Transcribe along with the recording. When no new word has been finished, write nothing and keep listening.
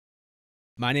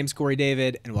My name's Corey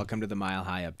David, and welcome to the Mile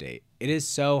High Update. It is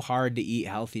so hard to eat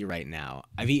healthy right now.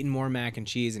 I've eaten more mac and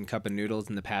cheese and cup of noodles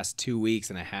in the past 2 weeks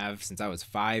than I have since I was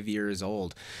 5 years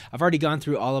old. I've already gone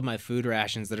through all of my food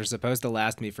rations that are supposed to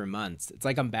last me for months. It's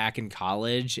like I'm back in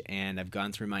college, and I've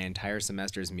gone through my entire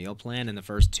semester's meal plan in the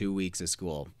first 2 weeks of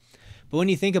school. But when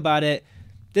you think about it,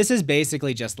 this is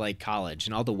basically just like college,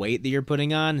 and all the weight that you're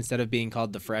putting on, instead of being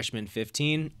called the freshman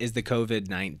 15, is the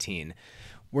COVID-19.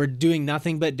 We're doing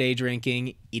nothing but day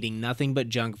drinking, eating nothing but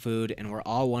junk food, and we're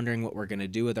all wondering what we're going to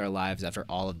do with our lives after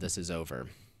all of this is over.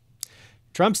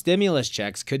 Trump's stimulus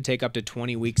checks could take up to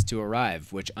 20 weeks to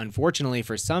arrive, which unfortunately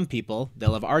for some people,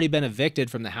 they'll have already been evicted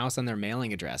from the house on their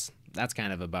mailing address. That's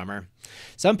kind of a bummer.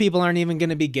 Some people aren't even going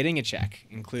to be getting a check,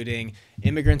 including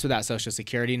immigrants without social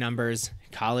security numbers,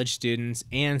 college students,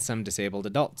 and some disabled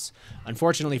adults.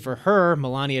 Unfortunately for her,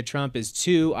 Melania Trump is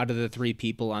 2 out of the 3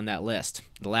 people on that list.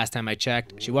 The last time I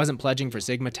checked, she wasn't pledging for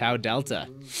Sigma Tau Delta.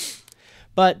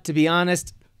 But to be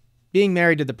honest, being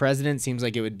married to the president seems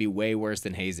like it would be way worse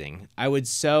than hazing. I would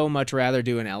so much rather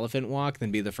do an elephant walk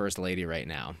than be the first lady right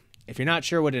now. If you're not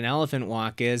sure what an elephant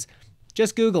walk is,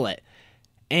 just Google it.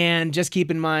 And just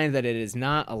keep in mind that it is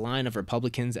not a line of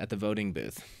Republicans at the voting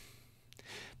booth.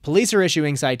 Police are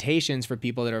issuing citations for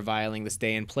people that are violating the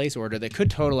stay-in-place order that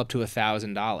could total up to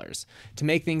 $1,000. To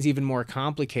make things even more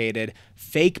complicated,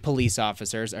 fake police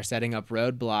officers are setting up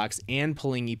roadblocks and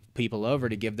pulling people over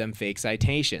to give them fake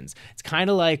citations. It's kind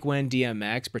of like when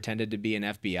DMX pretended to be an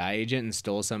FBI agent and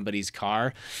stole somebody's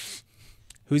car.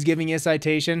 Who's giving you a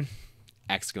citation?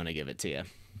 X's going to give it to you.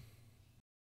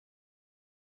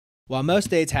 While most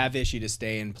states have issued a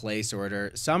stay-in-place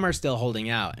order, some are still holding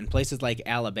out, and places like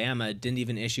Alabama didn't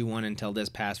even issue one until this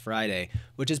past Friday,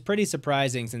 which is pretty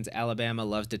surprising since Alabama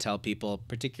loves to tell people,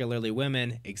 particularly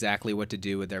women, exactly what to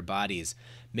do with their bodies.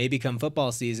 Maybe come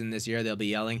football season this year, they'll be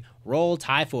yelling, "Roll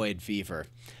typhoid fever."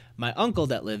 My uncle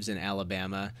that lives in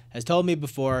Alabama has told me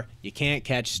before, you can't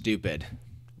catch stupid,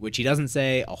 which he doesn't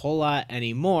say a whole lot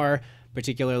anymore,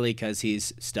 particularly because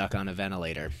he's stuck on a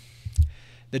ventilator.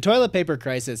 The toilet paper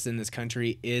crisis in this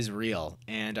country is real,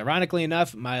 and ironically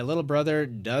enough, my little brother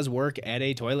does work at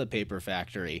a toilet paper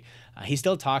factory. He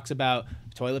still talks about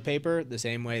toilet paper the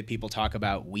same way people talk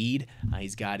about weed.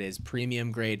 He's got his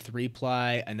premium grade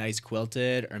 3-ply, a nice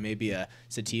quilted, or maybe a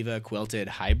sativa quilted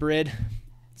hybrid.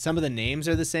 Some of the names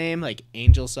are the same, like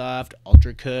Angel Soft,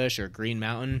 Ultra Kush, or Green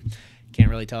Mountain. Can't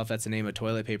really tell if that's the name of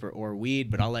toilet paper or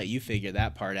weed, but I'll let you figure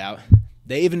that part out.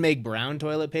 They even make brown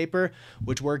toilet paper,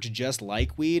 which works just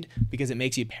like weed because it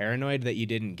makes you paranoid that you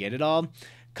didn't get it all.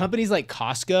 Companies like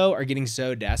Costco are getting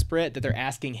so desperate that they're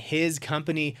asking his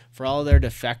company for all their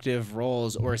defective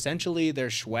rolls, or essentially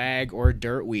their swag or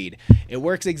dirt weed. It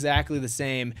works exactly the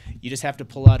same. You just have to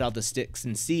pull out all the sticks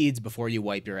and seeds before you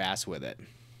wipe your ass with it.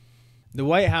 The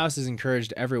White House has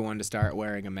encouraged everyone to start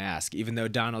wearing a mask, even though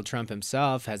Donald Trump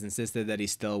himself has insisted that he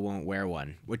still won't wear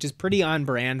one, which is pretty on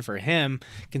brand for him,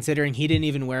 considering he didn't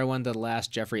even wear one to the last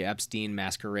Jeffrey Epstein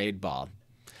masquerade ball.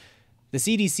 The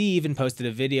CDC even posted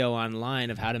a video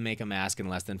online of how to make a mask in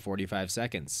less than 45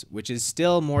 seconds, which is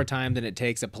still more time than it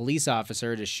takes a police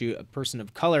officer to shoot a person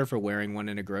of color for wearing one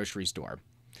in a grocery store.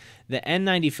 The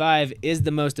N95 is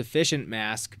the most efficient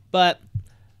mask, but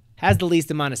has the least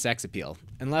amount of sex appeal,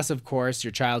 unless of course your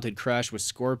childhood crush was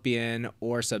Scorpion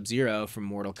or Sub-Zero from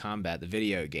Mortal Kombat, the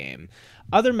video game.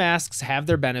 Other masks have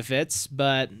their benefits,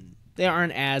 but they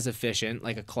aren't as efficient.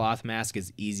 Like a cloth mask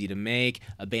is easy to make,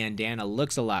 a bandana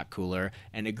looks a lot cooler,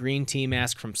 and a green tea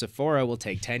mask from Sephora will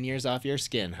take 10 years off your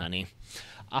skin, honey.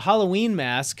 A Halloween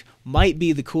mask might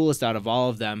be the coolest out of all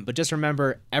of them, but just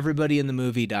remember, everybody in the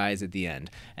movie dies at the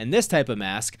end. And this type of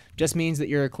mask just means that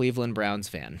you're a Cleveland Browns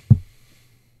fan.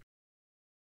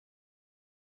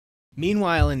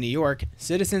 Meanwhile, in New York,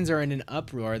 citizens are in an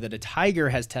uproar that a tiger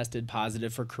has tested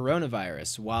positive for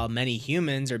coronavirus, while many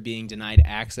humans are being denied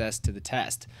access to the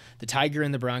test. The tiger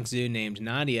in the Bronx Zoo named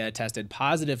Nadia tested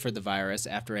positive for the virus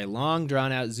after a long,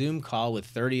 drawn-out Zoom call with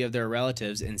 30 of their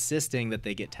relatives insisting that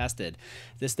they get tested.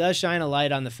 This does shine a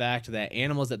light on the fact that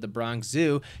animals at the Bronx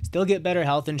Zoo still get better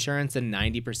health insurance than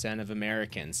 90% of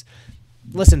Americans.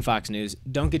 Listen, Fox News,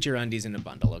 don't get your undies in a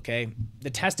bundle, okay?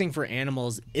 The testing for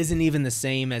animals isn't even the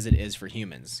same as it is for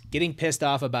humans. Getting pissed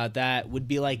off about that would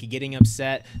be like getting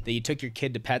upset that you took your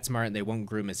kid to PetSmart and they won't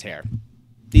groom his hair.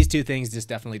 These two things just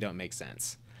definitely don't make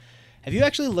sense. Have you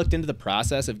actually looked into the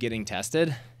process of getting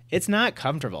tested? It's not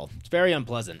comfortable. It's very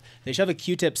unpleasant. They shove a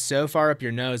Q-tip so far up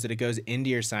your nose that it goes into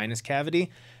your sinus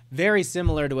cavity, very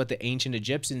similar to what the ancient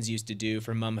Egyptians used to do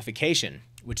for mummification,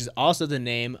 which is also the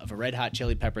name of a Red Hot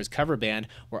Chili Peppers cover band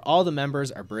where all the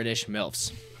members are British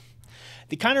MILFs.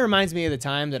 It kind of reminds me of the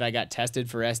time that I got tested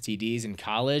for STDs in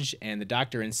college, and the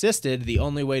doctor insisted the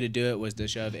only way to do it was to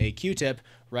shove a Q-tip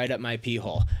right up my pee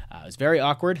hole. It was very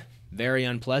awkward, very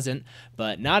unpleasant,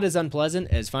 but not as unpleasant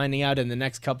as finding out in the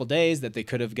next couple days that they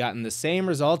could have gotten the same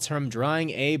results from drawing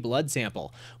a blood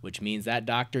sample, which means that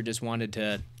doctor just wanted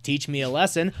to teach me a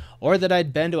lesson, or that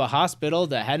I'd been to a hospital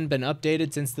that hadn't been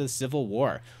updated since the Civil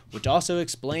War, which also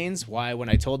explains why when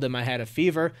I told them I had a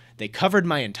fever, they covered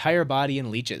my entire body in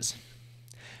leeches.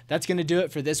 That's going to do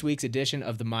it for this week's edition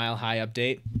of the Mile High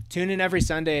Update. Tune in every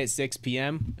Sunday at 6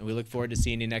 p.m., and we look forward to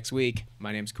seeing you next week.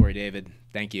 My name's Corey David.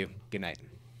 Thank you. Good night.